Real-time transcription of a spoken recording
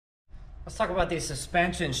Let's talk about these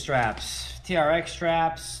suspension straps, TRX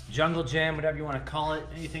straps, jungle gym, whatever you want to call it.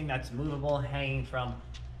 Anything that's movable, hanging from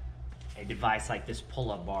a device like this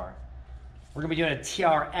pull-up bar. We're gonna be doing a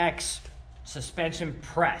TRX suspension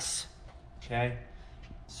press, okay?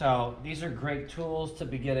 So these are great tools to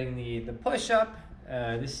be getting the push-up.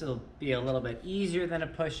 This will be a little bit easier than a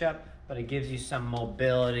push-up, but it gives you some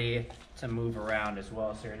mobility to move around as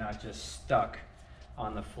well, so you're not just stuck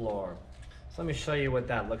on the floor. So let me show you what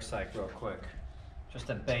that looks like real quick. Just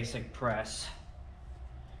a basic press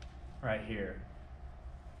right here.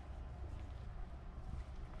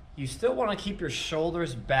 You still want to keep your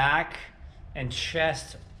shoulders back and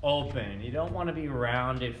chest open. You don't want to be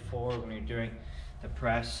rounded forward when you're doing the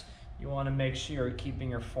press. You want to make sure you're keeping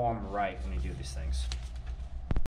your form right when you do these things.